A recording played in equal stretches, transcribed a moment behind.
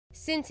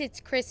since its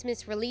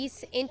Christmas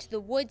release, Into the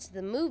Woods,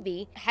 the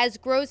movie, has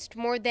grossed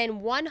more than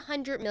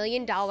 $100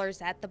 million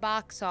at the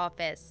box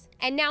office.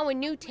 And now a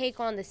new take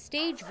on the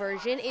stage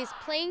version is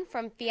playing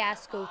from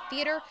Fiasco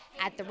Theater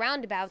at the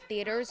Roundabout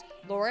Theater's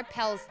Laura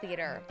Pels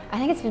Theatre. I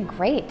think it's been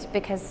great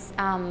because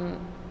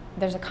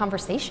there's a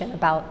conversation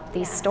about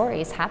these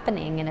stories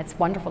happening, and it's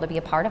wonderful to be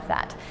a part of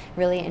that.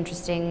 Really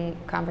interesting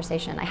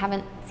conversation. I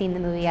haven't seen the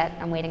movie yet.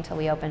 I'm waiting till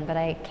we open, but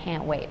I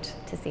can't wait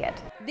to see it.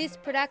 This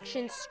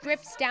production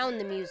strips down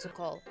the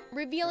musical,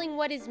 revealing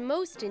what is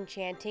most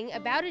enchanting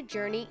about a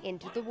journey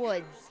into the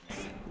woods.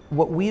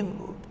 What we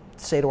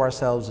say to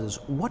ourselves is,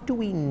 what do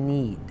we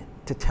need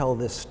to tell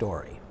this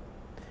story?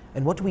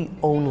 And what do we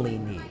only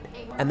need?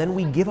 And then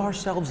we give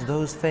ourselves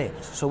those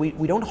things. So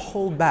we don't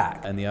hold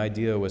back. And the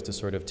idea was to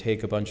sort of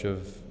take a bunch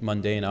of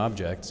mundane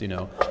objects,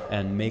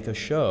 and make a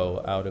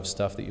show out of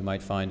stuff that you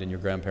might find in your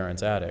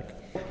grandparents' attic.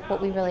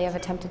 What we really have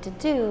attempted to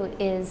do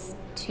is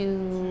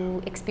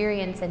to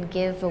experience and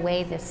give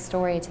away this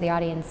story to the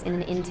audience in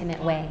an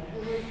intimate way,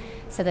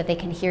 so that they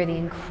can hear the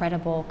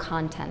incredible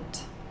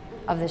content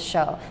of this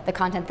show, the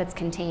content that's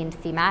contained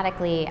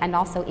thematically and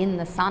also in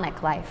the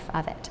sonic life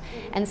of it.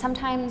 And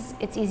sometimes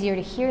it's easier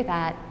to hear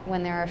that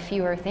when there are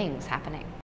fewer things happening.